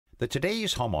The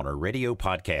Today's Homeowner radio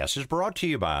podcast is brought to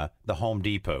you by the Home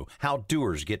Depot, how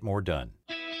doers get more done.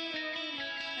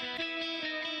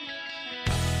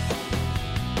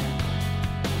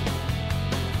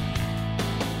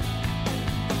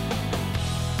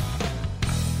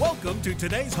 Welcome to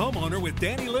Today's Homeowner with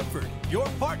Danny Lipford, your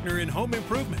partner in home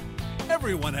improvement.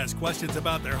 Everyone has questions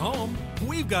about their home.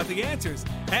 We've got the answers,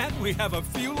 and we have a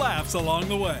few laughs along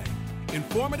the way.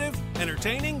 Informative,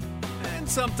 entertaining, and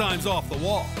sometimes off the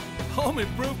wall. Home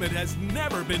improvement has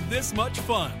never been this much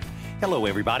fun. Hello,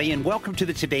 everybody, and welcome to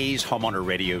the Today's Homeowner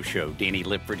Radio Show. Danny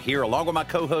Lipford here, along with my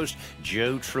co-host,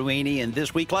 Joe Truini. And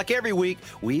this week, like every week,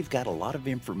 we've got a lot of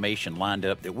information lined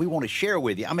up that we want to share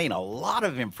with you. I mean, a lot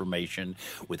of information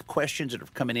with questions that are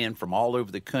coming in from all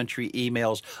over the country,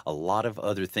 emails, a lot of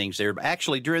other things there.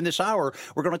 Actually, during this hour,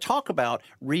 we're going to talk about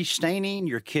restaining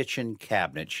your kitchen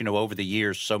cabinets. You know, over the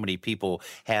years, so many people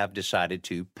have decided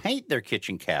to paint their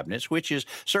kitchen cabinets, which is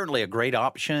certainly a great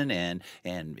option and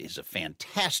is a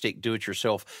fantastic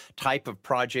do-it-yourself type of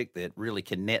project that really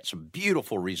can net some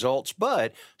beautiful results.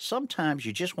 But sometimes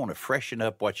you just want to freshen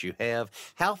up what you have.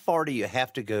 How far do you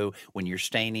have to go when you're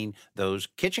staining those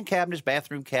kitchen cabinets,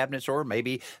 bathroom cabinets, or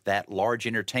maybe that large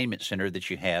entertainment center that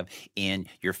you have in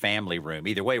your family room?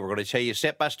 Either way, we're going to tell you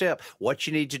step by step what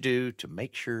you need to do to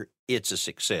make sure it's a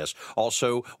success.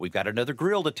 Also, we've got another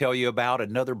grill to tell you about,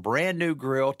 another brand new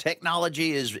grill.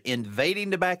 Technology is invading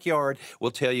the backyard.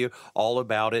 We'll tell you all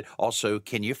about it. Also,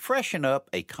 can you freshen up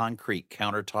a concrete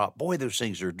countertop? Boy, those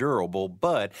things are durable,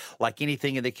 but like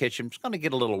anything in the kitchen, it's going to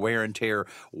get a little wear and tear.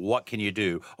 What can you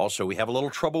do? Also, we have a little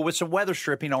trouble with some weather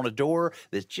stripping on a door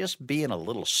that's just being a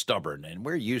little stubborn, and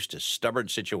we're used to stubborn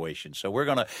situations. So we're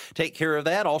going to take care of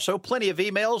that. Also, plenty of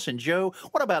emails. And Joe,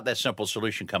 what about that simple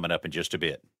solution coming up in just a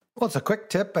bit? Well, it's a quick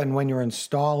tip, and when you're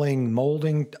installing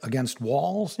molding against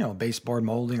walls, baseboard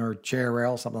molding or chair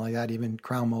rail, something like that, even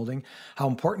crown molding, how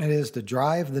important it is to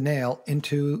drive the nail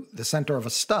into the center of a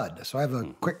stud. So I have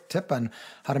a quick tip on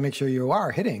how to make sure you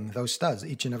are hitting those studs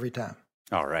each and every time.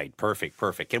 All right.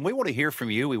 Perfect. And we want to hear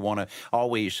from you. We want to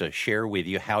always share with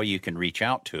you how you can reach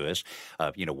out to us.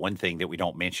 One thing that we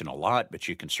don't mention a lot, but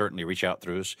you can certainly reach out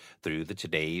through us through the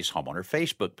Today's Homeowner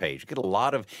Facebook page. Get a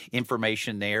lot of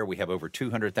information there. We have over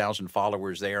 200,000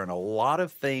 followers there and a lot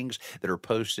of things that are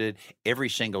posted every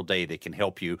single day that can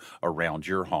help you around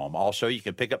your home. Also, you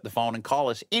can pick up the phone and call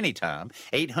us anytime.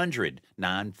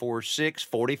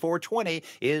 800-946-4420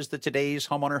 is the Today's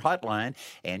Homeowner hotline.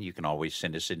 And you can always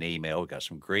send us an email. We've got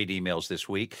some great emails this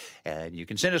week, and you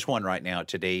can send us one right now at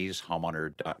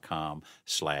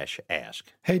todayshomeowner.com/ask.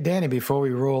 Hey, Danny, before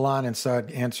we roll on and start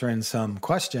answering some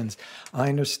questions, I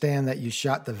understand that you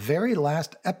shot the very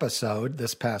last episode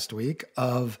this past week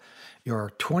of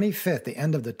your 25th, the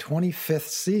end of the 25th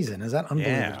season. Is that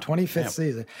unbelievable? Yeah. 25th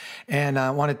season. And I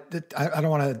don't want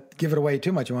to give it away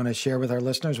too much. You want to share with our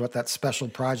listeners what that special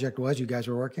project was you guys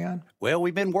were working on? Well,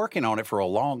 we've been working on it for a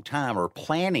long time, or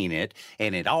planning it,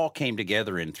 and it all came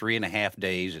together in 3.5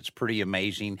 days. It's pretty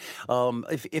amazing.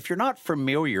 If you're not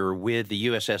familiar with the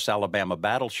USS Alabama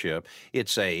battleship,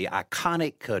 it's a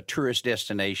iconic tourist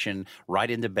destination right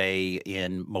in the bay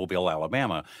in Mobile,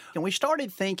 Alabama. And we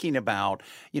started thinking about,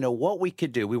 what we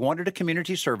could do. We wanted a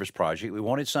community service project. We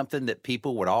wanted something that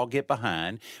people would all get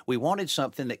behind. We wanted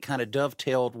something that kind of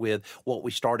dovetailed with what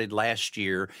we started last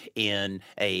year in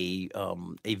a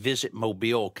Visit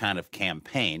Mobile kind of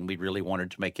campaign. We really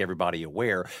wanted to make everybody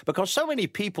aware because so many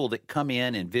people that come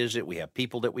in and visit, we have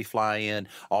people that we fly in,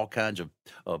 all kinds of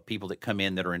people that come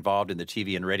in that are involved in the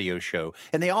TV and radio show,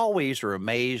 and they always are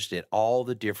amazed at all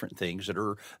the different things that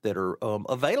are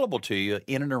available to you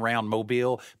in and around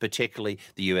Mobile, particularly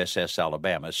the USS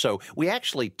Alabama. So we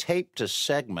actually taped a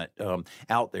segment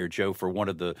out there, Joe, for one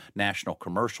of the national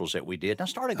commercials that we did. And I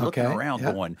started looking around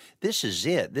going, this is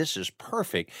it. This is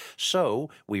perfect. So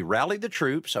we rallied the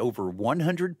troops. Over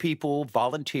 100 people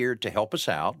volunteered to help us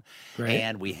out. Great.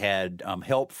 And we had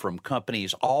help from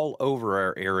companies all over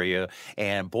our area.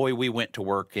 And boy, we went to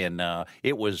work, and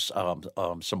it was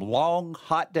some long,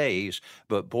 hot days.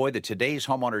 But boy, the Today's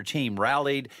Homeowner team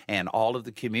rallied, and all of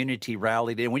the community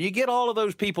rallied. And when you get all of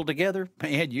those people together,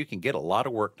 man, you can get a lot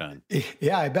of work done.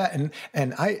 Yeah, I bet. And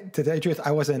to tell you the truth,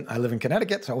 I live in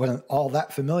Connecticut, so I wasn't all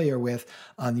that familiar with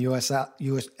on the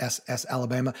USS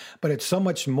Alabama, but it's so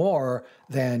much more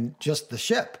than just the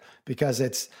ship because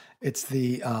it's It's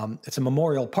it's a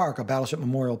memorial park, a battleship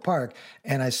memorial park,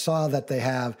 and I saw that they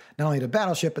have not only the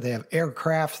battleship, but they have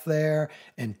aircraft there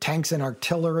and tanks and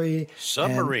artillery,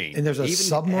 submarine, and there's a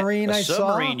submarine. I saw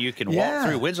submarine you can walk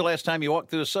through. When's the last time you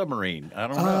walked through a submarine? I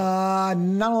don't know. I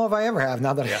don't know if I ever have.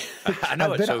 Now that I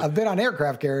know I've been on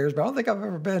aircraft carriers, but I don't think I've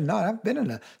ever been. No, I've been in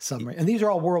a submarine, and these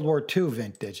are all World War II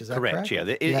vintage. Is that correct? Yeah,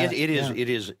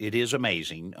 it is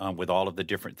amazing with all of the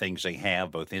different things they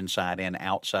have, both inside and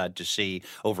outside, to see.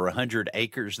 Over 100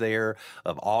 acres there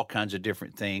of all kinds of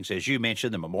different things. As you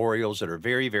mentioned, the memorials that are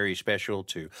very, very special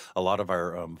to a lot of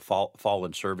our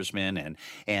fallen servicemen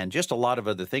and just a lot of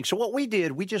other things. So what we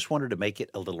did, we just wanted to make it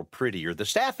a little prettier. The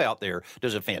staff out there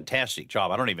does a fantastic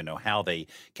job. I don't even know how they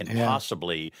can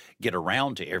possibly get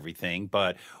around to everything,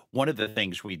 but one of the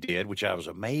things we did, which I was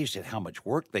amazed at how much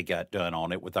work they got done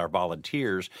on it with our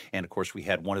volunteers, and of course we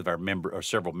had one of our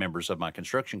several members of my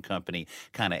construction company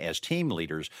kind of as team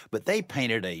leaders, but they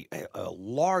painted a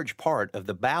large part of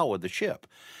the bow of the ship.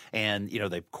 And,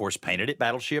 they, of course, painted it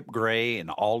battleship gray, and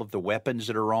all of the weapons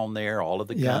that are on there, all of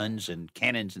the guns and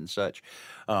cannons and such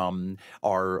were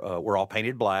all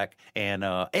painted black. And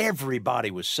everybody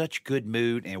was such good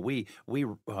mood, and we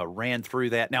ran through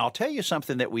that. Now, I'll tell you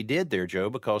something that we did there, Joe,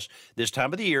 because this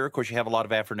time of the year, of course, you have a lot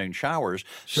of afternoon showers.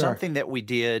 Sure. Something that we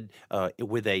did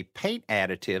with a paint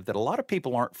additive that a lot of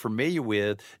people aren't familiar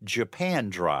with, Japan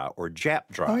Dry or Jap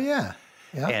Dry. Oh, yeah.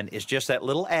 Yeah. And it's just that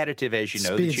little additive, as you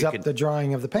know, speeds that you up the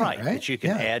drying of the paint, right? That you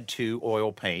can add to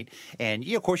oil paint, and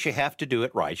of course you have to do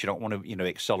it right. You don't want to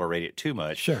accelerate it too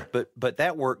much. Sure. But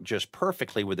that worked just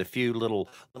perfectly with a few little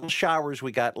showers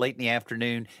we got late in the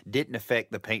afternoon. Didn't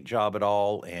affect the paint job at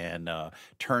all, and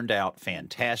turned out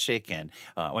fantastic. And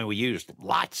we used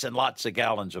lots and lots of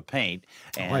gallons of paint,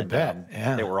 and I bet.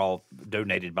 They were all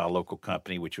donated by a local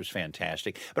company, which was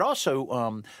fantastic. But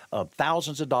also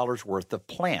thousands of dollars worth of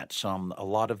plants. A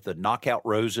lot of the knockout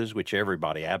roses, which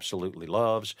everybody absolutely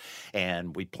loves.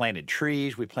 And we planted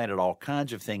trees. We planted all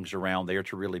kinds of things around there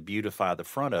to really beautify the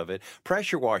front of it.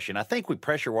 Pressure washing. I think we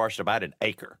pressure washed about an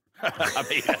acre. I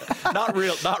mean, not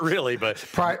really, but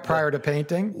prior to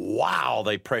painting. Wow,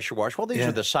 they pressure wash. Well, these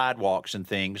are the sidewalks and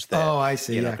things. That, I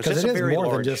see. Because it is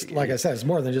more than just, like I said, it's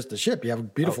more than just the ship. You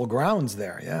have beautiful grounds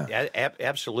there. Yeah,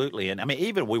 absolutely. And I mean,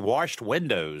 even we washed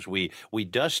windows. We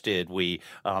dusted. We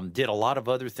did a lot of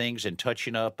other things and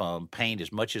touching up paint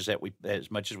as much as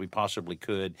we possibly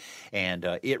could, and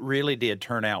it really did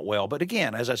turn out well. But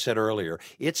again, as I said earlier,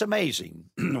 it's amazing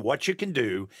what you can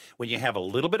do when you have a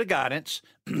little bit of guidance.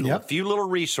 A few little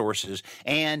resources,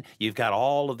 and you've got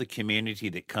all of the community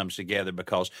that comes together,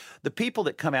 because the people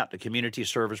that come out to community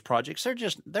service projects,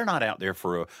 they're not out there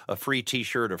for a free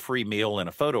T-shirt, a free meal, and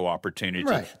a photo opportunity.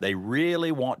 Right. They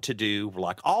really want to do,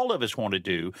 like all of us want to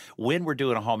do when we're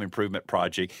doing a home improvement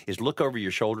project, is look over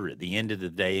your shoulder at the end of the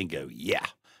day and go, yeah,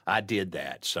 I did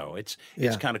that. So it's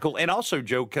kind of cool. And also,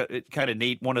 Joe, it's kind of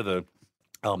neat, one of the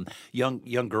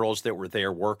young girls that were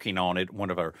there working on it, one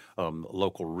of our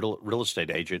local real estate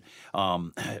agent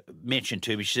mentioned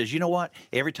to me, she says, you know what,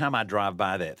 every time I drive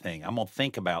by that thing, I'm going to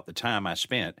think about the time I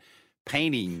spent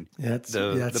painting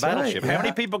the battleship. Right, How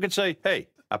many people could say, hey,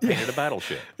 I painted a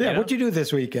battleship? What'd you do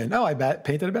this weekend? Oh, I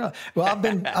painted a battleship. Well,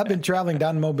 I've been traveling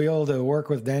down to Mobile to work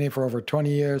with Danny for over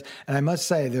 20 years, and I must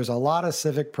say there's a lot of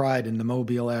civic pride in the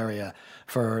Mobile area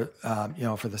for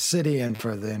the city and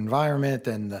for the environment,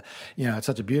 and it's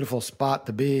such a beautiful spot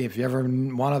to be. If you ever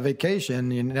want a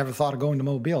vacation, you never thought of going to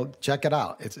Mobile, check it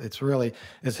out. It's historic.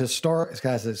 It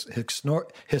has this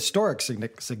historic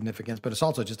significance, but it's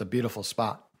also just a beautiful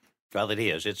spot. Well, it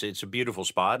is. It's a beautiful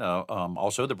spot.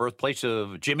 Also, the birthplace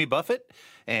of Jimmy Buffett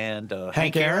and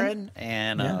Hank Aaron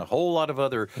and a whole lot of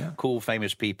other cool,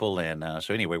 famous people. And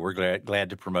so anyway, we're glad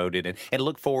to promote it and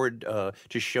look forward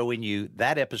to showing you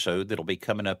that episode that'll be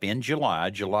coming up in July,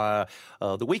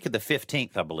 the week of the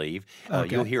 15th, I believe.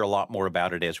 You'll hear a lot more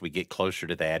about it as we get closer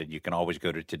to that. And you can always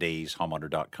go to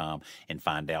todayshomeowner.com and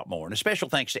find out more. And a special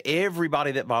thanks to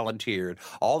everybody that volunteered,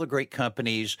 all the great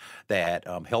companies that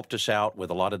helped us out with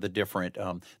a lot of the different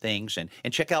things. And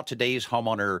check out today's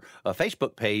Homeowner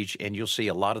Facebook page, and you'll see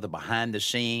a lot of the behind the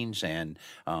scenes, and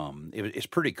it's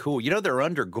pretty cool. They're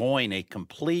undergoing a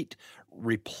complete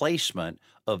replacement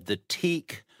of the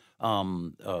teak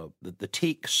the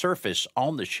teak surface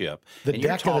on the ship. The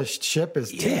deck of the ship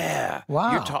is teak. Yeah.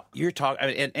 Wow. You're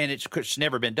talking, and it's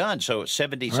never been done. So it's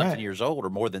 70-something years old or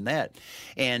more than that.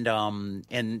 And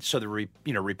so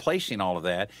they're replacing all of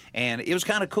that. And it was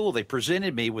kind of cool. They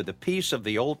presented me with a piece of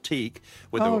the old teak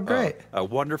with a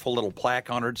wonderful little plaque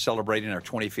on it celebrating our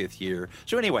 25th year.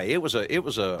 So anyway, it was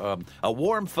a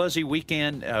warm, fuzzy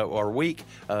weekend or week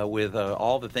with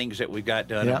all the things that we've got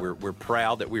done. And we're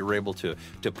proud that we were able to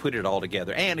put put it all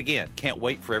together. And again, can't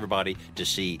wait for everybody to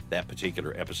see that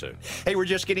particular episode. Hey, we're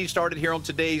just getting started here on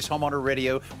today's Homeowner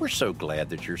Radio. We're so glad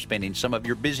that you're spending some of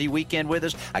your busy weekend with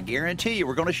us. I guarantee you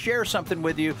we're going to share something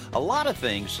with you, a lot of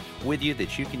things with you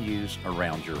that you can use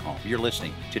around your home. You're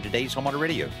listening to today's Homeowner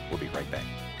Radio. We'll be right back.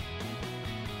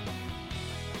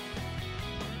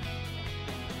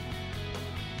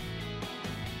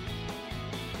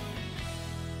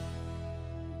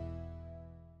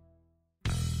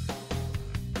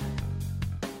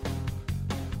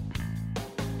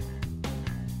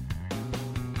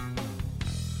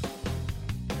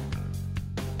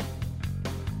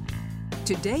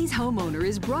 Today's Homeowner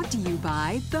is brought to you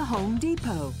by The Home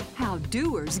Depot. How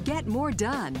doers get more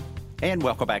done. And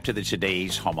welcome back to the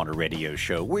Today's Homeowner Radio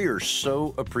Show. We are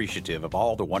so appreciative of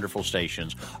all the wonderful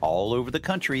stations all over the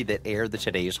country that air the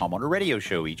Today's Homeowner Radio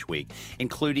Show each week,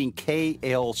 including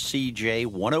KLCJ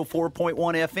 104.1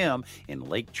 FM in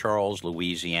Lake Charles,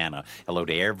 Louisiana. Hello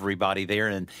to everybody there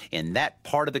in that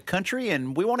part of the country,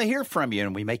 and we want to hear from you,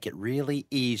 and we make it really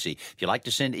easy. If you like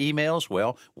to send emails,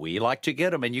 well, we like to get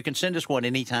them, and you can send us one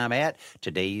anytime at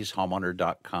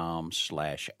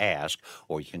todayshomeowner.com/ask,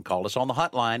 or you can call us on the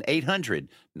hotline,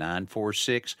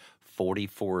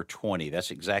 800-946-4420. That's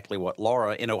exactly what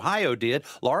Laura in Ohio did.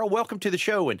 Laura, welcome to the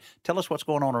show, and tell us what's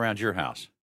going on around your house.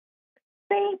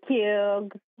 Thank you.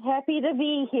 Happy to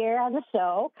be here on the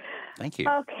show. Thank you.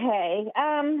 Okay.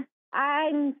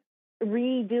 I'm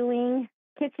redoing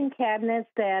kitchen cabinets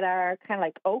that are kind of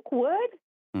like oak wood,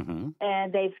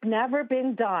 and they've never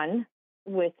been done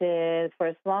with it for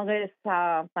as long as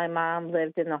my mom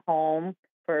lived in the home.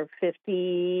 For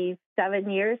 57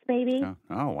 years, maybe.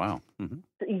 Oh wow. Mm-hmm.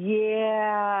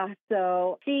 Yeah.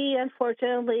 So she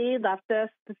unfortunately left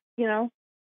us,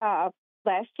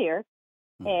 last year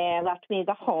and left me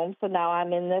the home. So now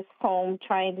I'm in this home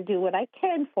trying to do what I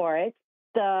can for it.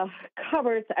 The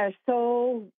cupboards are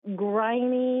so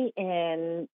grimy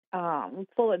and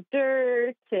full of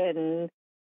dirt and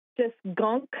just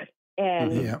gunk.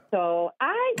 And so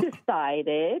I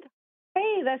decided,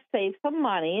 hey, let's save some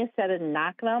money instead of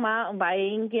knocking them out and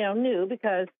buying, new,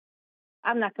 because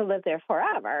I'm not going to live there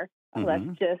forever. Let's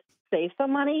just save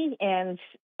some money and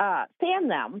sand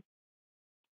them,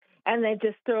 and then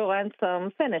just throw on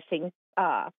some finishing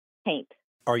paint.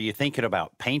 Are you thinking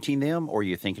about painting them, or are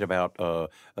you thinking about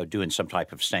doing some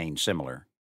type of stain similar?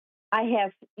 I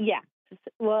have,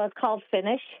 well, it's called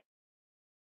finish.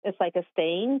 It's like a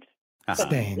stain.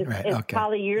 Stain, right? It's Okay.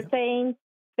 polyurethane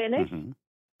finish.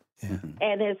 Yeah.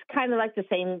 And it's kind of like the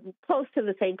same, close to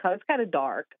the same color. It's kind of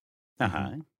dark.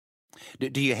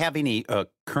 Do you have any,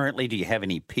 currently, do you have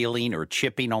any peeling or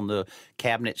chipping on the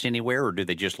cabinets anywhere, or do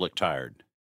they just look tired?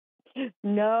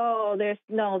 No, there's,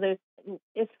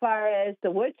 as far as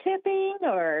the wood chipping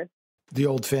or? The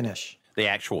old finish. The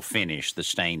actual finish, the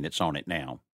stain that's on it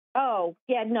now. Oh,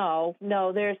 yeah, no,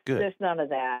 there's none of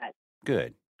that.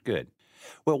 Good.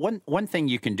 Well, one thing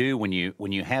you can do when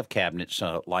you have cabinets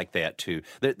like that too,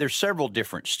 there's several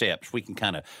different steps. We can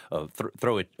kind of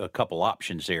throw a couple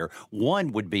options there.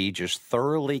 One would be just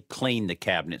thoroughly clean the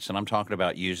cabinets, and I'm talking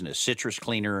about using a citrus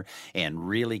cleaner and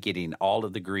really getting all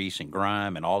of the grease and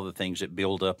grime and all the things that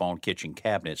build up on kitchen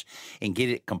cabinets and get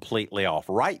it completely off.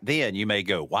 Right then, you may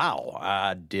go, wow,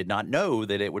 I did not know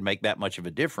that it would make that much of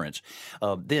a difference.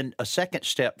 Then a second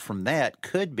step from that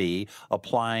could be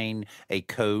applying a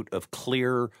coat of clear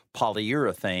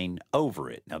polyurethane over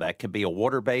it. Now, that can be a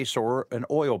water base or an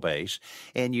oil base,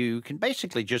 and you can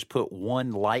basically just put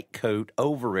one light coat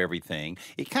over everything.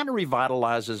 It kind of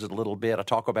revitalizes it a little bit. I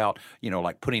talk about,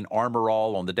 like putting Armor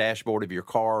All on the dashboard of your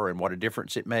car and what a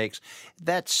difference it makes.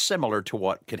 That's similar to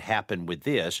what could happen with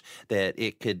this, that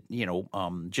it could,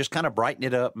 just kind of brighten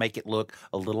it up, make it look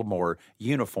a little more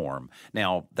uniform.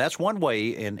 Now, that's one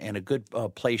way and a good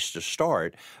place to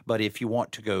start, but if you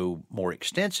want to go more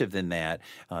extensive than that,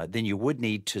 then you would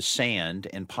need to sand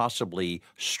and possibly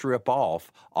strip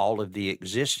off all of the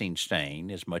existing stain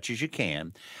as much as you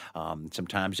can.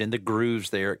 Sometimes in the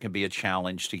grooves there, it can be a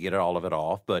challenge to get all of it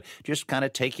off, but just kind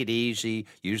of take it easy,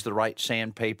 use the right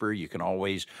sandpaper. You can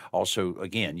always also,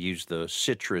 again, use the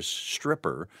citrus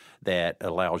stripper that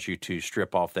allows you to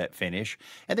strip off that finish.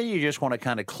 And then you just want to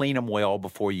kind of clean them well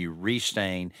before you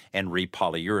restain and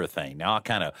repolyurethane. Now, I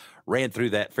kind of ran through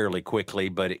that fairly quickly,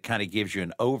 but it kind of gives you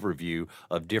an overview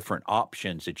of different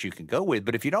options that you can go with.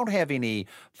 But if you don't have any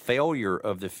failure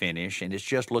of the finish and it's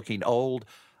just looking old,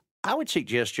 I would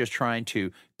suggest just trying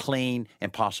to clean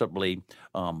and possibly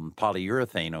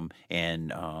polyurethane them,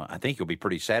 and I think you'll be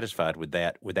pretty satisfied with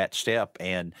that step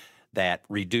and that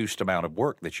reduced amount of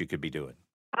work that you could be doing.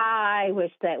 I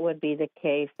wish that would be the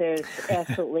case. There's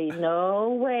absolutely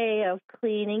no way of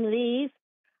cleaning these.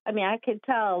 I mean, I could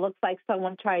tell. It looks like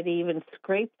someone tried to even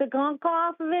scrape the gunk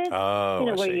off of it. Oh,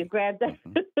 where see. you grab the,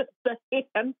 the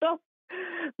handle.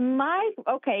 And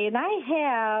I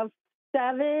have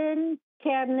 7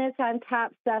 cabinets on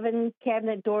top, 7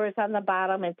 cabinet doors on the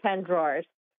bottom, and 10 drawers.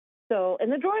 So,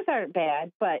 and the drawers aren't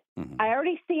bad, but I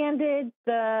already sanded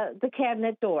the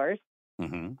cabinet doors.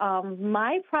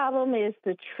 My problem is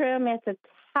the trim at the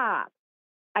top.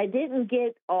 I didn't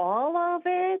get all of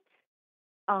it.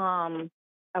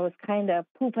 I was kind of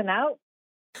pooping out,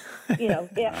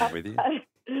 I'm with you.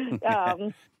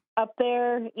 up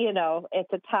there, at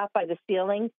the top by the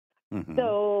ceiling.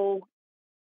 So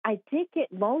I did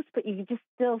get most, but you just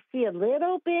still see a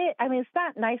little bit. I mean, it's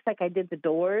not nice like I did the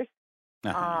doors.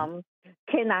 Can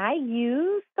I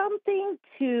use something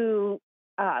to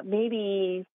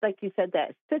maybe, like you said,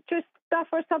 that citrus stuff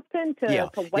or something to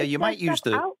wipe you might use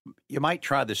out? You might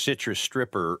try the citrus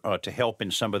stripper to help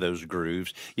in some of those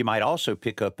grooves. You might also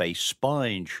pick up a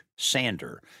sponge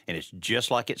sander, and it's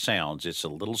just like it sounds. It's a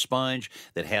little sponge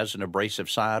that has an abrasive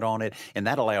side on it, and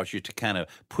that allows you to kind of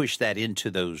push that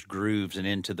into those grooves and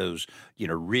into those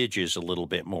ridges a little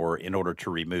bit more in order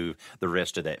to remove the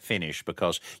rest of that finish,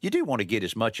 because you do want to get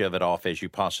as much of it off as you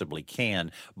possibly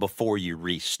can before you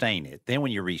restain it. Then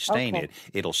when you restain it,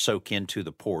 it'll soak into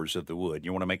the pores of the wood.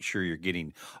 You want to make sure you're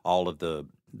getting all of the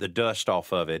dust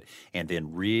off of it, and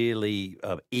then really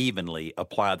evenly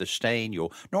apply the stain.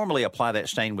 You'll normally apply that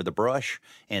stain with a brush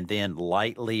and then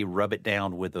lightly rub it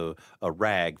down with a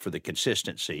rag for the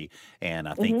consistency. And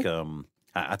I think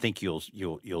I think you'll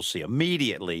see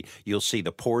immediately. You'll see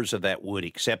the pores of that wood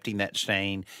accepting that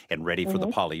stain and ready for the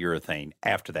polyurethane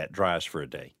after that dries for a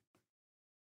day.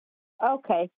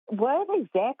 Okay, what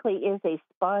exactly is a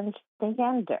sponge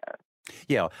sander?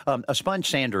 Yeah, a sponge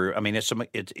sander. I mean, it's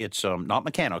not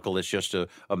mechanical. It's just a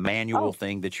manual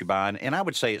thing that you buy, and I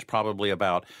would say it's probably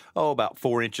about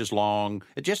 4 inches long,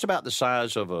 just about the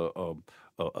size of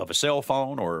a cell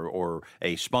phone or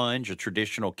a sponge, a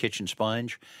traditional kitchen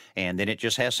sponge, and then it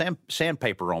just has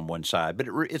sandpaper on one side, but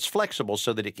it's flexible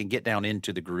so that it can get down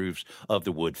into the grooves of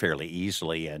the wood fairly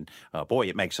easily, and boy,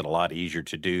 it makes it a lot easier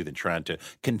to do than trying to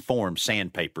conform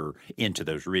sandpaper into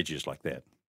those ridges like that.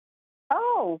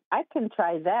 Oh, I can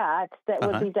try that. That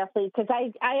would be definitely, because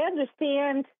I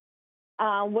understand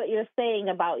what you're saying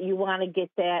about you want to get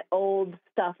that old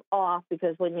stuff off,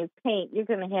 because when you paint, you're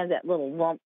going to have that little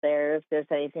lump there if there's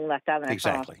anything left on there.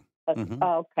 Exactly.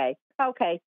 Okay.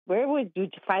 Where would you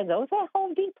find those? At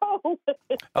Home Depot?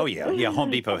 Oh, yeah.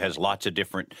 Home Depot has lots of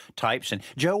different types. And,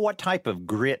 Joe, what type of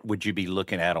grit would you be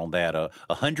looking at on that?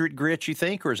 100 grit, you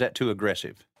think, or is that too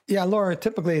aggressive? Yeah, Laura,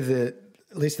 typically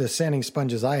at least the sanding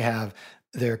sponges I have,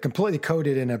 they're completely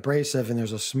coated in abrasive, and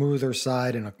there's a smoother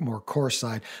side and a more coarse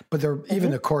side. But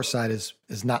even the coarse side is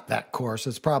not that coarse.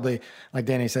 It's probably, like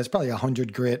Danny says, probably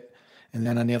 100 grit, and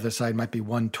then on the other side might be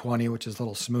 120, which is a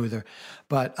little smoother.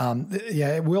 But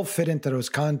it will fit into those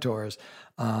contours.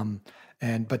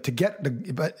 But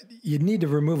you need to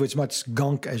remove as much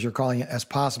gunk, as you're calling it, as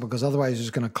possible, because otherwise it's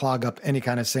just going to clog up any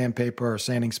kind of sandpaper or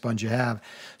sanding sponge you have.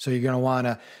 So you're going to want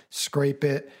to scrape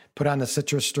it, put on the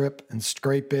citrus strip and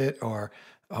scrape it, or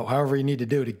however you need to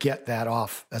do to get that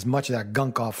off, as much of that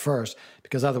gunk off first,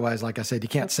 because otherwise, like I said, you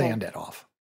can't sand it off.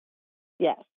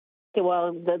 Yes.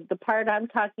 Well, the part I'm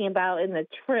talking about in the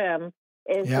trim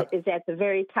is at the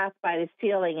very top by the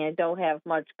ceiling, and don't have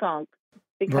much gunk.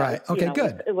 Because, right. Okay,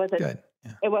 good. It wasn't good.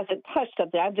 Yeah. It wasn't touched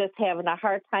up there. I'm just having a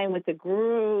hard time with the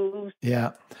grooves.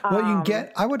 Yeah. Well,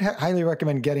 I would highly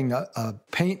recommend getting a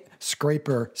paint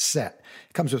scraper set.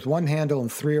 It comes with one handle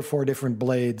and 3 or 4 different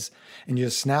blades, and you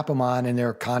just snap them on, and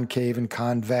they're concave and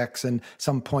convex and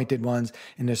some pointed ones,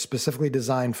 and they're specifically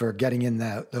designed for getting in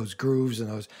those grooves and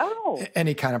those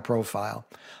any kind of profile.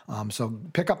 So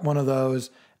pick up one of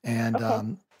those,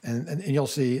 and you'll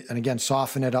see, and again,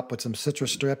 soften it up with some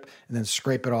citrus strip, and then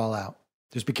scrape it all out.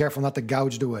 Just be careful not to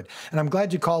gouge the wood. And I'm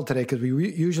glad you called today, because we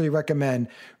usually recommend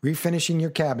refinishing your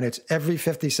cabinets every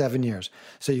 57 years.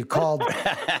 So you called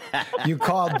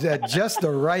at just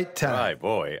the right time. Right,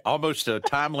 boy. Almost a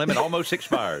time limit, almost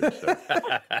expired. So.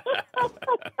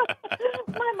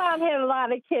 My mom had a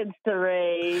lot of kids to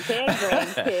raise and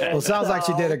grandkids. Well, it sounds like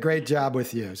she did a great job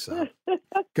with you. So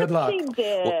good luck. She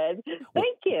did.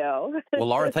 Thank you. Well,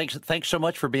 Laura, thanks so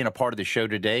much for being a part of the show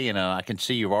today. And I can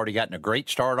see you've already gotten a great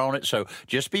start on it. So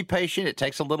just be patient. It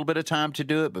takes a little bit of time to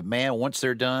do it. But, man, once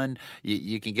they're done,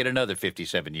 you can get another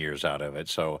 57 years out of it.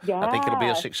 So I think it'll be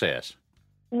a success.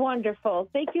 Wonderful.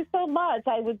 Thank you so much.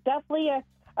 I would definitely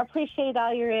appreciate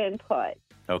all your input.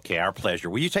 Okay, our pleasure.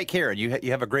 Well, you take care, and you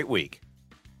have a great week.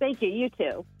 Thank you. You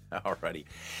too. All righty.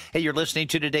 Hey, you're listening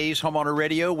to today's Homeowner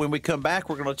Radio. When we come back,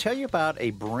 we're going to tell you about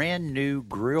a brand new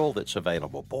grill that's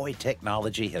available. Boy,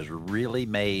 technology has really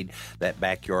made that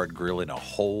backyard grilling a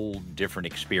whole different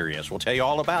experience. We'll tell you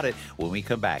all about it when we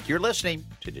come back. You're listening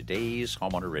to today's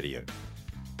Homeowner Radio.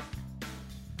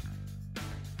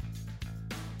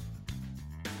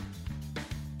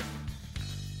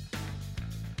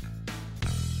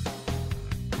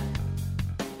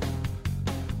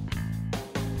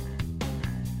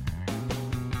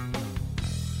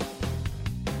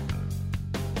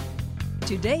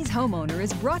 Today's Homeowner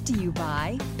is brought to you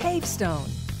by Pavestone,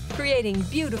 creating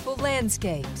beautiful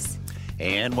landscapes.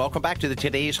 And welcome back to the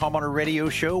Today's Homeowner Radio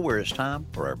Show, where it's time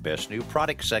for our Best New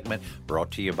Product segment,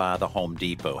 brought to you by the Home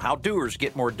Depot. How doers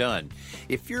get more done.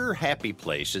 If your happy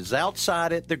place is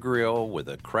outside at the grill with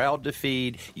a crowd to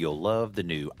feed, you'll love the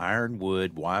new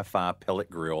Ironwood Wi-Fi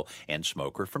pellet grill and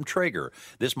smoker from Traeger.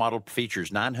 This model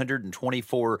features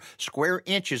 924 square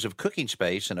inches of cooking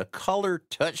space and a color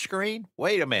touchscreen.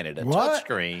 Wait a minute, a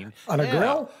touchscreen? On a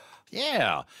grill?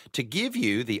 Yeah, to give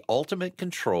you the ultimate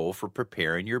control for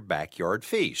preparing your backyard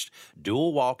feast.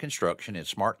 Dual wall construction and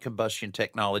smart combustion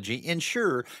technology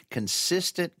ensure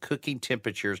consistent cooking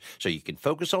temperatures so you can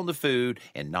focus on the food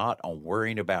and not on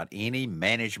worrying about any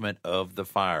management of the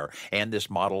fire. And this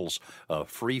model's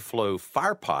free flow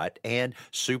fire pot and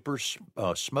super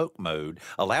smoke mode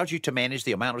allows you to manage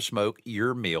the amount of smoke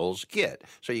your meals get.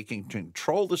 So you can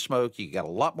control the smoke. You got a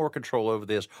lot more control over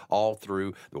this all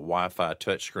through the Wi-Fi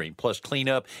touchscreen. Plus,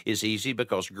 cleanup is easy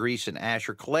because grease and ash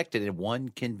are collected in one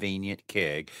convenient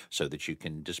keg so that you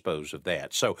can dispose of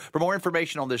that. So, for more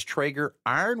information on this Traeger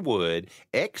Ironwood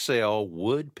XL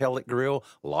wood pellet grill,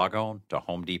 log on to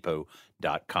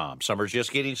HomeDepot.com. Summer's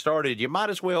just getting started. You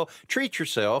might as well treat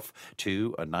yourself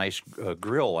to a nice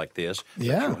grill like this.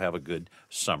 Yeah. You'll have a good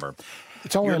summer.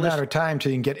 It's only a matter of time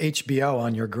till you can get HBO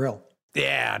on your grill.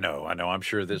 Yeah, I know. I'm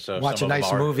sure this. Watch a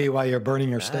nice movie while you're burning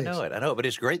your steaks. I know. But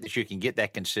it's great that you can get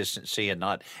that consistency and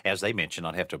not, as they mentioned,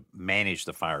 not have to manage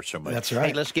the fire so much. That's right.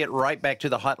 Hey, let's get right back to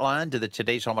the hotline.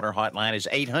 Today's Homeowner hotline is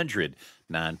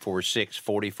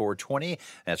 800-946-4420.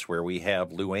 That's where we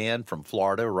have Luann from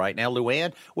Florida right now.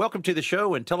 Luann, welcome to the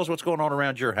show, and tell us what's going on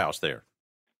around your house there.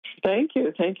 Thank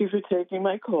you. Thank you for taking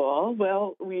my call.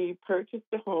 Well, we purchased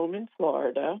a home in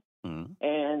Florida,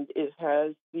 and it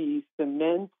has the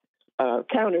cement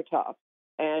countertops.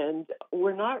 And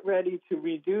we're not ready to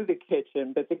redo the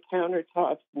kitchen, but the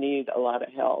countertops need a lot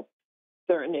of help.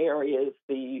 Certain areas,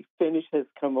 the finish has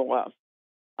come off,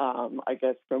 I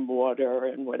guess, from water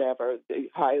and whatever, the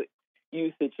high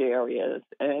usage areas.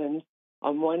 And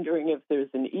I'm wondering if there's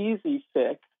an easy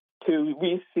fix to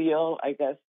reseal. I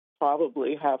guess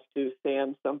probably have to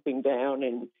sand something down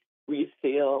and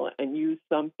reseal and use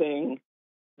something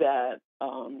that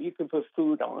you can put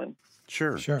food on.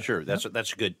 Sure. That's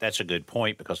a good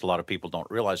point, because a lot of people don't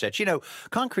realize that. You know,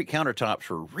 concrete countertops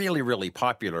were really, really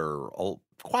popular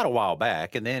quite a while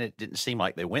back, and then it didn't seem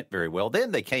like they went very well.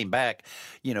 Then they came back,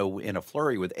 in a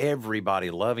flurry with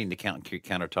everybody loving the concrete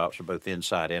countertops for both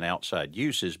inside and outside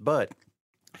uses. But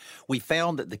we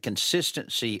found that the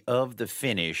consistency of the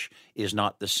finish is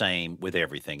not the same with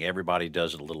everything. Everybody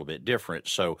does it a little bit different.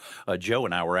 So Joe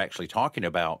and I were actually talking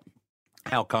about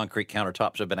how concrete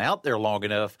countertops have been out there long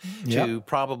enough to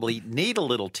probably need a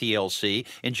little TLC.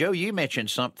 And Joe, you mentioned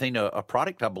something, a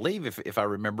product, I believe, if I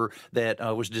remember, that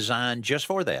was designed just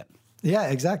for that. Yeah,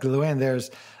 exactly, Luann.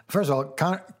 First of all,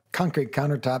 concrete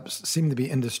countertops seem to be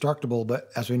indestructible, but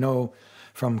as we know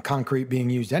from concrete being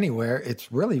used anywhere,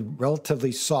 it's really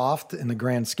relatively soft in the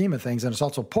grand scheme of things, and it's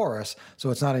also porous, so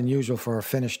it's not unusual for a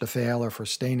finish to fail or for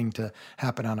staining to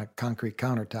happen on a concrete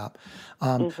countertop.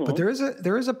 But there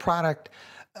is a product.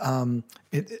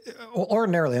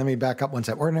 Ordinarily, let me back up one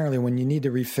step. Ordinarily, when you need to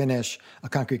refinish a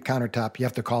concrete countertop, you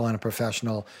have to call in a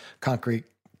professional concrete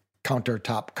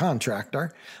countertop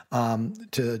contractor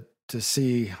to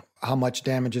see how much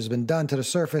damage has been done to the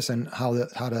surface and how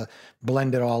to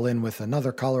blend it all in with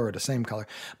another color or the same color.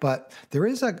 But there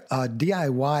is a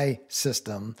DIY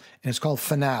system, and it's called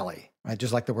Finale, right?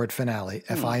 Just like the word finale,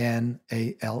 Finale,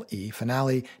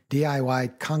 Finale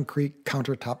DIY concrete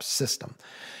countertop system.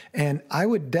 And I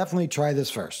would definitely try this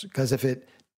first, because if it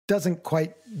doesn't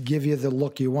quite give you the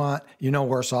look you want, you're no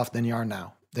worse off than you are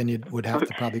now. Then you would have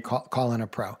to probably call in a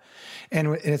pro.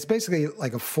 And it's basically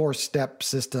like a 4-step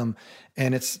system,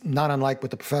 and it's not unlike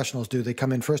what the professionals do. They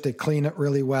come in first, they clean it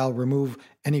really well, remove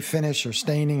any finish or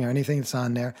staining or anything that's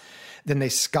on there. Then they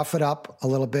scuff it up a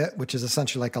little bit, which is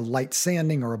essentially like a light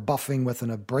sanding or a buffing with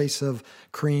an abrasive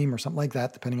cream or something like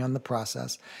that, depending on the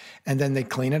process. And then they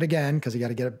clean it again, because you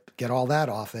got to get all that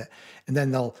off it. And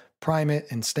then they'll prime it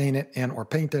and stain it and or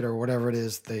paint it or whatever it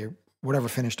is whatever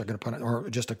finish they're going to put on, or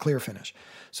just a clear finish.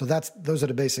 So those are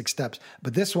the basic steps.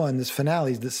 But this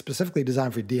Finale is specifically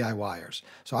designed for DIYers.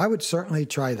 So I would certainly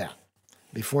try that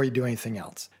before you do anything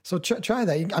else. So try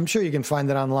that. I'm sure you can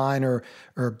find it online or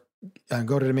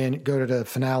go to the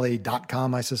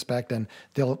finale.com, I suspect, and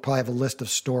they'll probably have a list of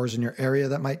stores in your area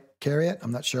that might carry it.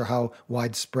 I'm not sure how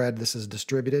widespread this is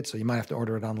distributed, so you might have to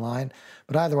order it online.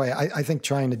 But either way, I think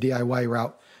trying the DIY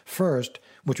route first,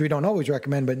 which we don't always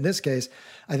recommend, but in this case,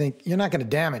 I think you're not going to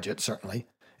damage it, certainly.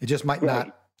 It just might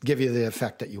not give you the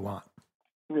effect that you want.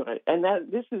 Right. And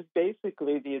this is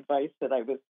basically the advice that I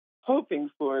was hoping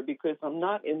for, because I'm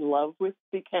not in love with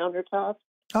the countertops.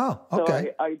 Oh,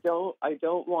 okay. So I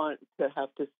don't want to have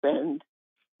to spend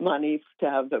money to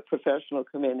have the professional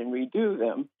come in and redo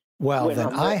them. Well,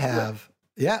 then I have.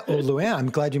 Yeah, well, Luann, I'm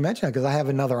glad you mentioned that, because I have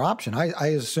another option.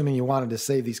 I was assuming you wanted to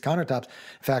save these countertops.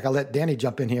 In fact, I'll let Danny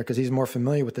jump in here because he's more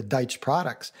familiar with the Deitsch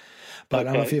products. But I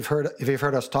don't know if you've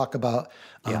heard us talk about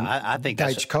I think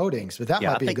Deitsch coatings, but that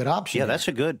might be a good option. Yeah, that's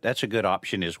a good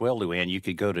option as well, Luann. You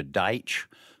could go to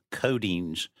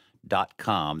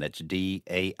DeitschCoatings.com. That's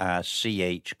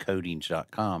DAICH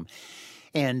coatings.com.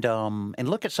 And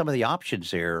look at some of the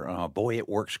options there. Boy, it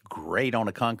works great on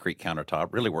a concrete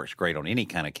countertop. Really works great on any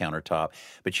kind of countertop.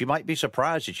 But you might be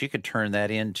surprised that you could turn that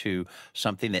into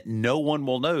something that no one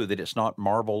will know that it's not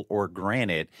marble or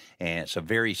granite. And it's a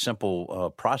very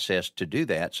simple process to do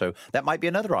that. So that might be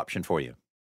another option for you.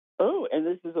 Oh, and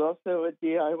this is also a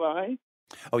DIY?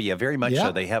 Oh yeah, very much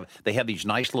so. They have these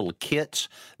nice little kits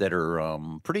that are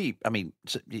pretty. I mean,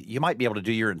 you might be able to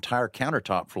do your entire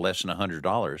countertop for less than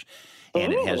 $100,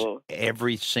 and it has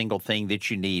every single thing that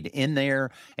you need in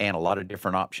there, and a lot of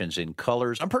different options in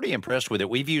colors. I'm pretty impressed with it.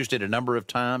 We've used it a number of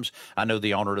times. I know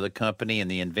the owner of the company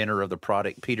and the inventor of the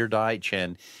product, Peter Deitsch,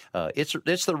 and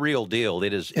it's the real deal.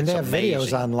 It is, and they have amazing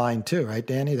videos online too, right,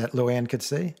 Danny, that Luann could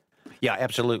see. Yeah,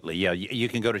 absolutely. Yeah, you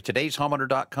can go to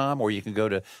todayshomeowner.com or you can go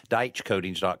to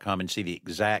DeitschCoatings.com and see the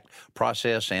exact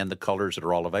process and the colors that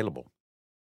are all available.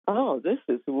 Oh, this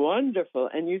is wonderful.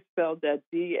 And you spelled that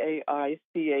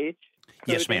DAICH?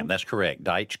 Yes, ma'am. That's correct.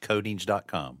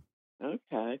 DeitschCoatings.com.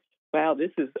 Okay. Wow, this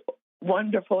is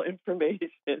wonderful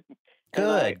information.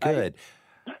 Good.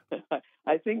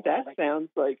 I think that sounds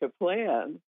like a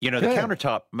plan. You know, the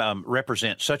countertop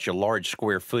represents such a large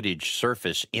square footage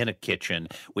surface in a kitchen,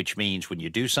 which means when you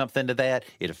do something to that,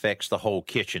 it affects the whole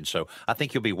kitchen. So I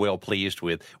think you'll be well pleased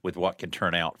with what can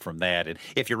turn out from that. And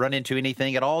if you run into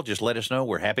anything at all, just let us know.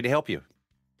 We're happy to help you.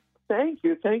 Thank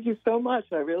you. Thank you so much.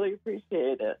 I really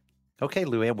appreciate it. Okay,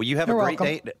 Luann. Well, you have a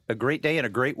great day and a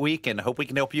great week, and I hope we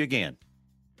can help you again.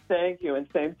 Thank you, and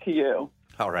same to you.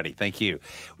 All righty. Thank you.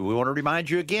 We want to remind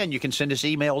you again, you can send us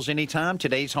emails anytime,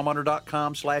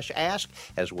 todayshomeowner.com/ask,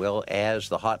 as well as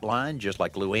the hotline, just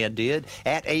like Luann did,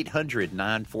 at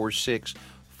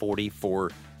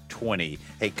 800-946-4420.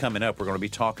 Hey, coming up, we're going to be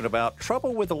talking about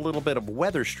trouble with a little bit of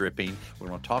weather stripping. We're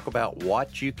going to talk about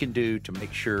what you can do to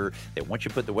make sure that once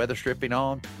you put the weather stripping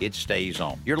on, it stays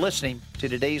on. You're listening to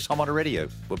today's Homeowner Radio.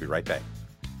 We'll be right back.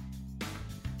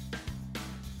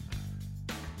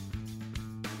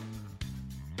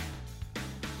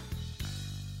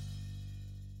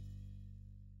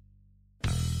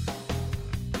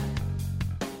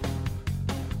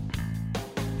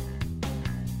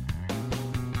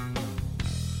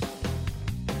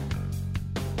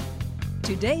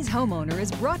 Today's Homeowner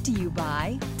is brought to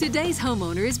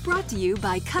you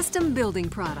by Custom Building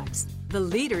Products, the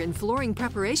leader in flooring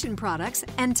preparation products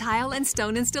and tile and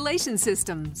stone installation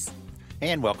systems.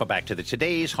 And welcome back to the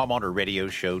Today's Homeowner Radio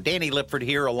Show. Danny Lipford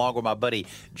here along with my buddy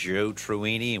Joe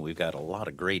Truini, and we've got a lot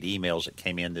of great emails that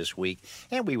came in this week,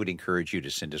 and we would encourage you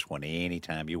to send us one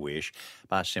anytime you wish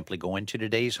by simply going to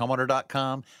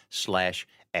todayshomeowner.com/ask.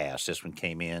 This one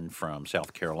came in from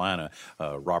South Carolina.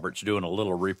 Robert's doing a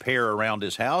little repair around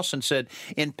his house and said,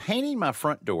 in painting my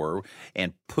front door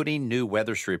and putting new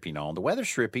weather stripping on, the weather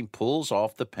stripping pulls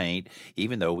off the paint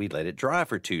even though we let it dry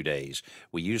for 2 days.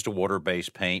 We used a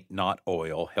water-based paint, not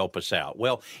oil. Help us out.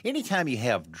 Well, anytime you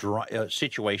have a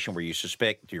situation where you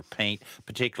suspect your paint,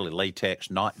 particularly latex,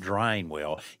 not drying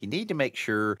well, you need to make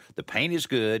sure the paint is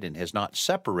good and has not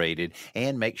separated,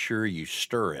 and make sure you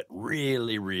stir it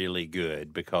really, really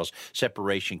good, because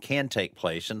separation can take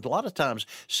place. And a lot of times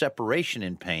separation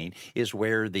in paint is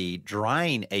where the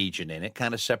drying agent in it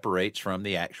kind of separates from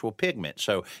the actual pigment.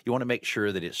 So you want to make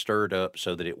sure that it's stirred up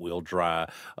so that it will dry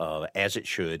as it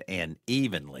should and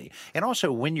evenly. And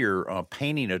also when you're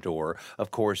painting a door,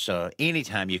 of course,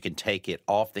 anytime you can take it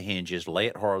off the hinges, lay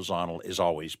it horizontal is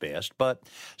always best. But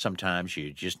sometimes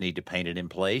you just need to paint it in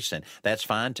place, and that's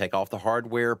fine. Take off the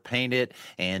hardware, paint it,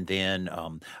 and then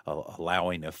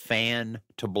allowing a fan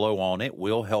to blow on it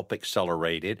will help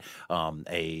accelerate it.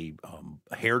 A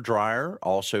hair dryer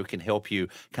also can help you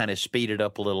kind of speed it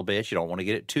up a little bit. You don't want to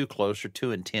get it too close or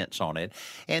too intense on it.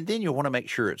 And then you want to make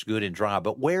sure it's good and dry.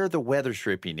 But where the weather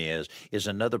stripping is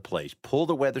another place. Pull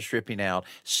the weather stripping out,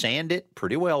 sand it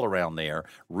pretty well around there,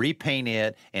 repaint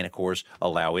it, and of course,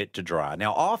 allow it to dry.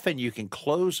 Now, often you can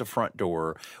close the front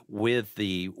door with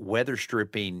the weather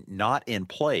stripping not in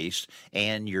place,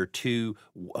 and your two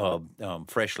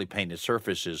freshly painted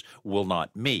surfaces will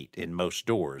not meet in most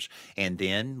doors. And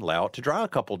then allow it to dry a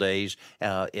couple days,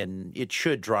 and it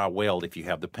should dry well if you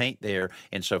have the paint there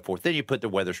and so forth. Then you put the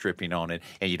weather stripping on it,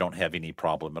 and you don't have any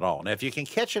problem at all. Now, if you can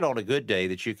catch it on a good day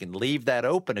that you can leave that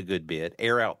open a good bit,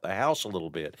 air out the house a little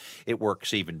bit, it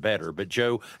works even better. But,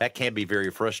 Joe, that can be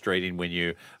very frustrating when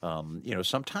you,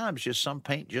 sometimes just some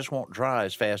paint just won't dry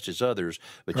as fast as others,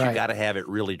 but you got to have it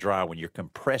really dry when you're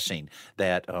compressing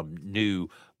that new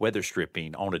weather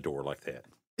stripping on a door like that.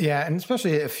 Yeah, and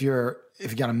especially if you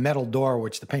got a metal door,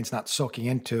 which the paint's not soaking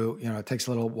into, it takes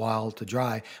a little while to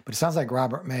dry. But it sounds like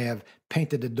Robert may have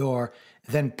painted the door,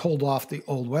 then pulled off the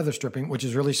old weather stripping, which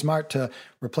is really smart to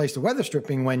replace the weather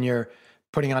stripping when you're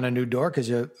putting on a new door,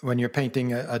 because when you're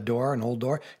painting a door, an old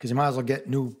door, because you might as well get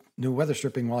new weather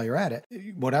stripping while you're at it.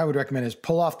 What I would recommend is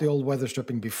pull off the old weather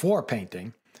stripping before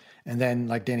painting, and then,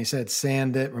 like Danny said,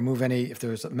 sand it, remove any, if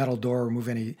there's a metal door, remove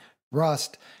any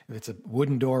rust. If it's a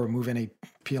wooden door, remove any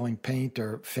peeling paint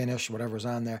or finish, whatever's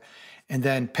on there, and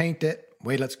then paint it,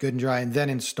 wait till it's good and dry, and then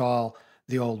install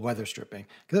the old weather stripping.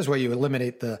 Because this way you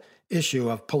eliminate the issue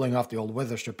of pulling off the old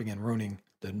weather stripping and ruining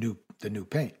the new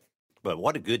paint. But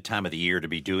what a good time of the year to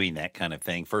be doing that kind of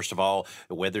thing. First of all,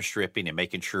 the weather stripping and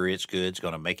making sure it's good is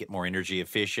going to make it more energy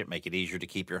efficient, make it easier to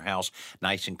keep your house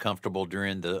nice and comfortable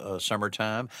during the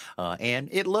summertime. And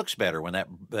it looks better when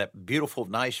that beautiful,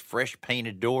 nice, fresh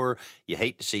painted door. You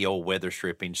hate to see old weather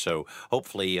stripping. So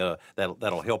hopefully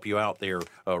that'll help you out there,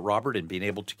 Robert, in being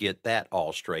able to get that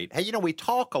all straight. Hey, we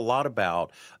talk a lot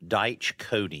about Deitch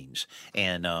Coatings,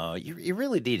 and you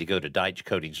really need to go to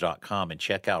DeitchCoatings.com and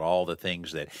check out all the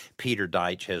things that Peter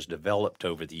Deitch has developed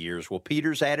over the years. Well,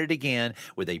 Peter's at it again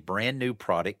with a brand new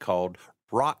product called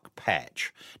Rock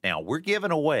Patch. Now, we're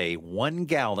giving away 1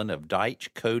 gallon of Deitch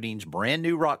Coatings brand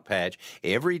new Rock Patch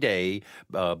every day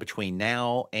between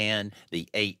now and the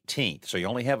 18th. So you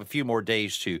only have a few more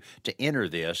days to enter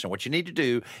this. And what you need to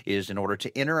do is, in order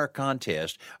to enter our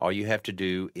contest, all you have to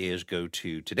do is go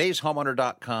to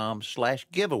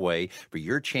todayshomeowner.com/giveaway for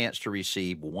your chance to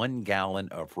receive 1 gallon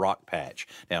of Rock Patch.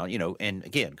 Now, and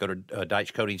again, go to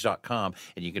DeitchCoatings.com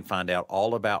and you can find out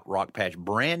all about Rock Patch,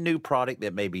 brand new product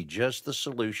that may be just the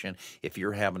solution if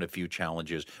you're having a few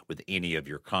challenges with any of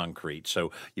your concrete.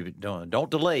 So you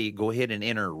don't delay. Go ahead and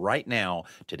enter right now,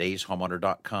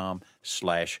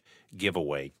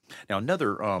 todayshomeowner.com/giveaway. Now,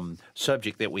 another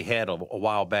subject that we had a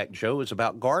while back, Joe, is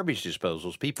about garbage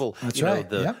disposals. People,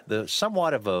 the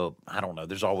somewhat of a, I don't know,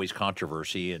 there's always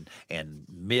controversy and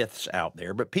myths out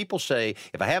there, but people say,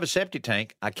 if I have a septic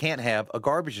tank, I can't have a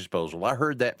garbage disposal. I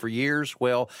heard that for years.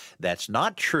 Well, that's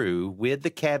not true, with the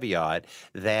caveat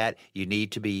that you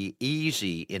need to be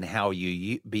easy in how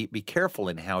you be careful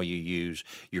in how you use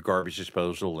your garbage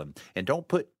disposal, and don't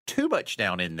put too much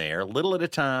down in there, little at a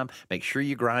time. Make sure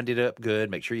you grind it up good.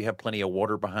 Make sure you have plenty of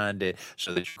water behind it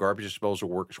so that your garbage disposal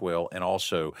works well, and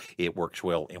also it works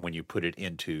well and when you put it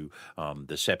into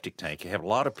the septic tank. You have a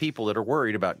lot of people that are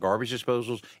worried about garbage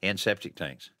disposals and septic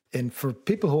tanks. And for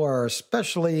people who are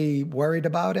especially worried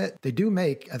about it, they do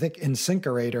make, I think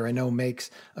InSinkErator, I know,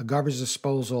 makes a garbage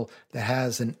disposal that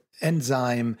has an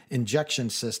enzyme injection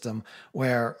system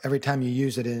where every time you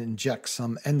use it, it injects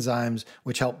some enzymes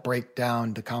which help break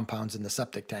down the compounds in the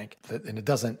septic tank. And it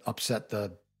doesn't upset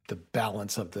the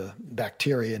balance of the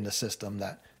bacteria in the system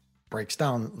that breaks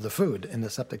down the food in the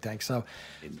septic tank. So,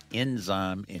 an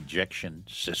enzyme injection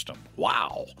system.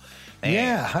 Wow. Man,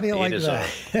 yeah, how do you like that?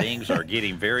 Things are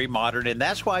getting very modern, and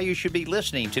that's why you should be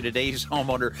listening to Today's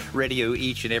Homeowner Radio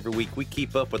each and every week. We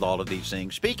keep up with all of these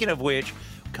things. Speaking of which,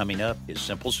 coming up is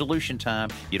Simple Solution Time.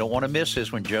 You don't want to miss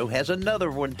this when Joe has another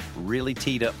one really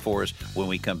teed up for us when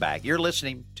we come back. You're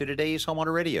listening to Today's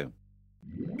Homeowner Radio.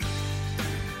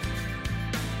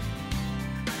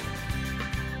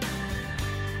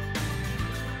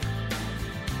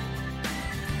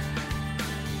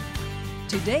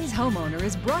 Today's Homeowner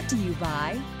is brought to you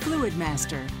by Fluid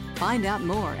Master. Find out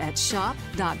more at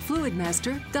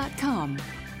shop.fluidmaster.com.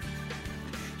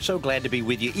 So glad to be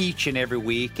with you each and every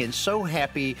week, and so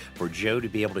happy for Joe to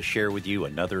be able to share with you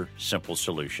another simple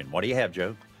solution. What do you have,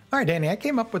 Joe? All right, Danny, I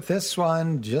came up with this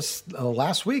one just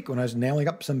last week when I was nailing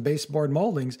up some baseboard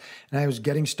moldings, and I was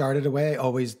getting started. The way I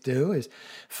always do is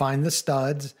find the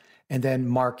studs and then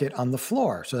mark it on the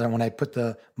floor so that when I put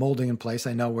the molding in place,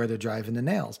 I know where they're driving the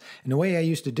nails. And the way I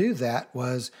used to do that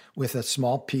was with a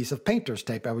small piece of painter's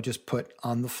tape I would just put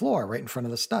on the floor right in front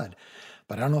of the stud.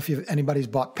 But I don't know if anybody's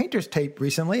bought painter's tape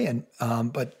recently,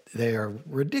 but they are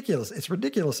ridiculous. It's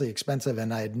ridiculously expensive,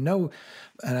 and I had no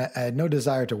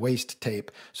desire to waste tape.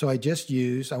 So I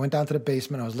went down to the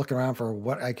basement. I was looking around for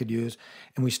what I could use,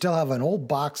 and we still have an old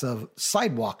box of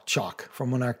sidewalk chalk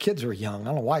from when our kids were young. I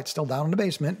don't know why it's still down in the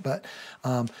basement, but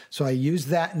so I used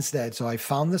that instead. So I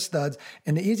found the studs,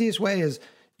 and the easiest way is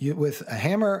with a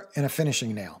hammer and a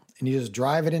finishing nail. And you just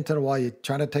drive it into the wall. You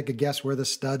try to take a guess where the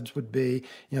studs would be.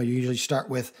 You usually start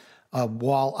with a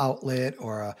wall outlet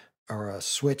or a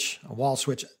switch, a wall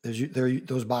switch.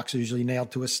 Those boxes are usually nailed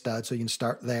to a stud, so you can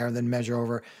start there and then measure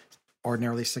over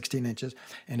ordinarily 16 inches.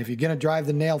 And if you're going to drive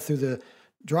the nail through the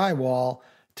drywall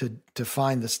to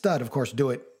find the stud, of course,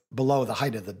 do it below the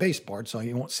height of the baseboard so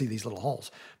you won't see these little holes.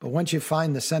 But once you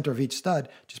find the center of each stud,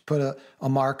 just put a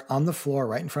mark on the floor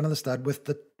right in front of the stud with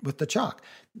the chalk.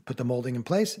 Put the molding in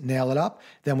place, nail it up.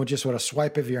 Then with just a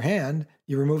swipe of your hand,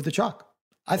 you remove the chalk.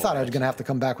 I thought I was going to have to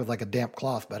come back with like a damp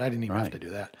cloth, but I didn't even have to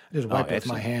do that. I just wiped it with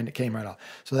my hand. It came right off.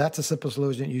 So that's a simple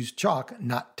solution. Use chalk,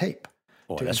 not tape.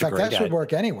 In fact, that should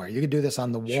work anywhere. You could do this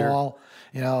on the wall,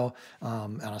 on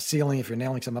a ceiling. If you're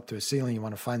nailing something up to a ceiling, you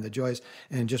want to find the joist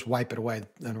and just wipe it away.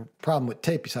 And the problem with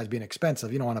tape, besides being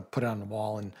expensive, you don't want to put it on the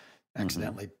wall and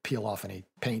accidentally peel off any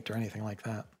paint or anything like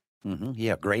that. Mm-hmm.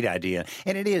 Yeah, great idea.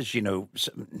 And it is,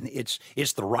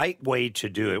 it's the right way to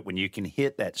do it when you can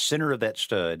hit that center of that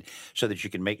stud so that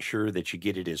you can make sure that you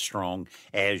get it as strong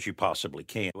as you possibly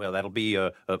can. Well, that'll be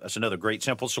that's another great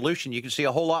simple solution. You can see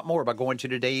a whole lot more by going to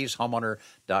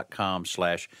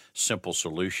todayshomeowner.com/simple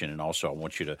solution. And also, I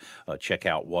want you to check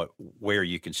out where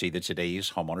you can see the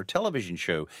Today's Homeowner television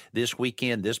show this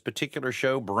weekend. This particular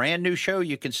show, brand new show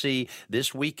you can see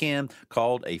this weekend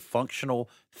called A Functional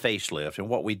Facelift. And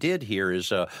what we did here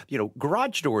is,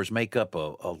 garage doors make up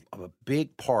a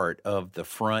big part of the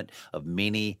front of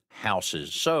many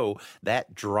houses. So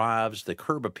that drives the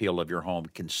curb appeal of your home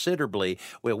considerably.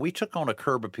 Well, we took on a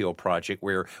curb appeal project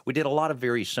where we did a lot of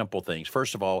very simple things.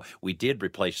 First of all, we did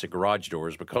replace the garage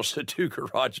doors because the two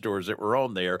garage doors that were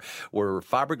on there were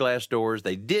fiberglass doors.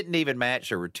 They didn't even match.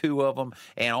 There were two of them,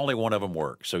 and only one of them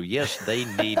worked. So, yes, they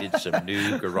needed some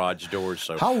new garage doors.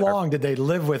 So how long did they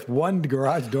live with one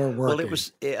garage door working? Well, it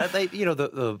was,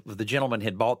 the gentleman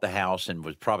had bought the house and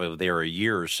was probably there a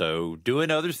year or so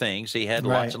doing other things. He had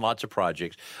lots and lots of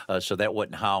projects, so that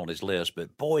wasn't high on his list.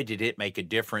 But boy, did it make a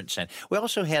difference. And we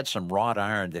also had some wrought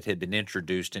iron that had been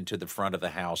introduced into the front of the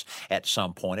house at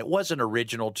some point. It wasn't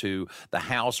original to the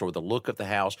house or the look of the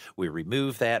house. We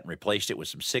removed that and replaced it with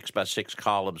some 6x6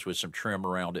 columns with some trim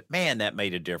around it. Man, that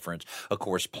made a difference. Of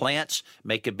course, plants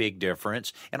make a big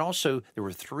difference. And also, there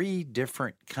were 3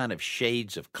 different kind of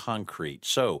shades of concrete.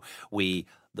 So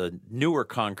the newer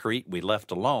concrete we left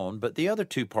alone, but the other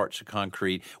 2 parts of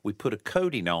concrete, we put a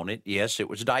coating on it. Yes, it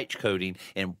was Deitch coating,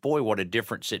 and boy, what a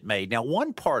difference it made. Now,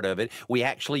 one part of it, we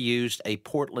actually used a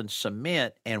Portland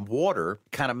cement and water,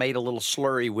 kind of made a little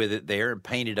slurry with it there and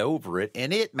painted over it,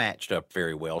 and it matched up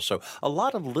very well. So a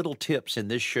lot of little tips in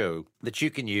this show that you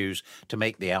can use to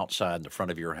make the outside and the front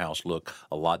of your house look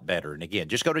a lot better. And again,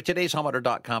 just go to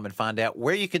todayshomeowner.com and find out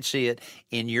where you can see it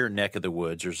in your neck of the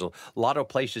woods. There's a lot of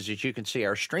places that you can see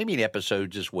our streaming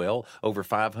episodes as well. Over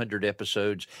 500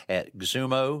 episodes at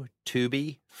Xumo,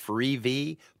 Tubi,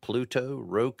 Freevee, Pluto,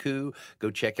 Roku.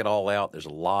 Go check it all out. There's a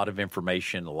lot of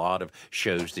information, a lot of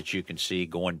shows that you can see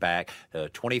going back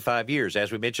 25 years.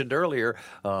 As we mentioned earlier,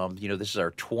 this is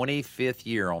our 25th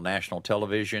year on national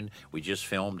television. We just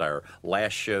filmed our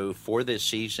last show for this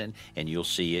season, and you'll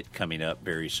see it coming up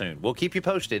very soon. We'll keep you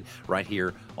posted right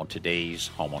here on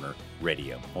Today's Homeowner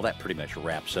Radio. Well, that pretty much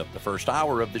wraps up the first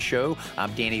hour of the show.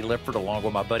 I'm Danny Lipford along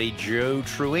with my buddy Joe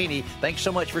Truini. Thanks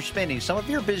so much for spending some of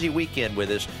your busy weekend with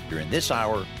us during this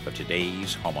hour of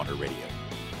Today's Homeowner Radio.